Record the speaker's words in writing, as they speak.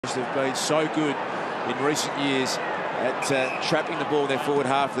Have been so good in recent years at trapping the ball in their forward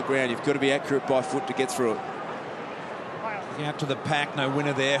half of the ground. You've got to be accurate by foot to get through it. Out to the pack, no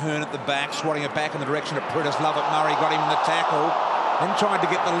winner there. Hearn at the back, swatting it back in the direction of Priddis. Lovett Murray got him in the tackle, then tried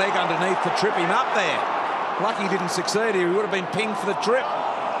to get the leg underneath to trip him up there. Lucky he didn't succeed. He would have been pinged for the trip.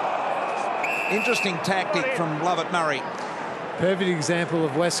 Interesting tactic from Lovett Murray. Perfect example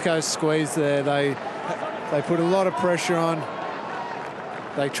of West Coast squeeze there. They put a lot of pressure on.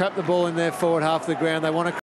 They trap the ball in their forward half of the ground. They want to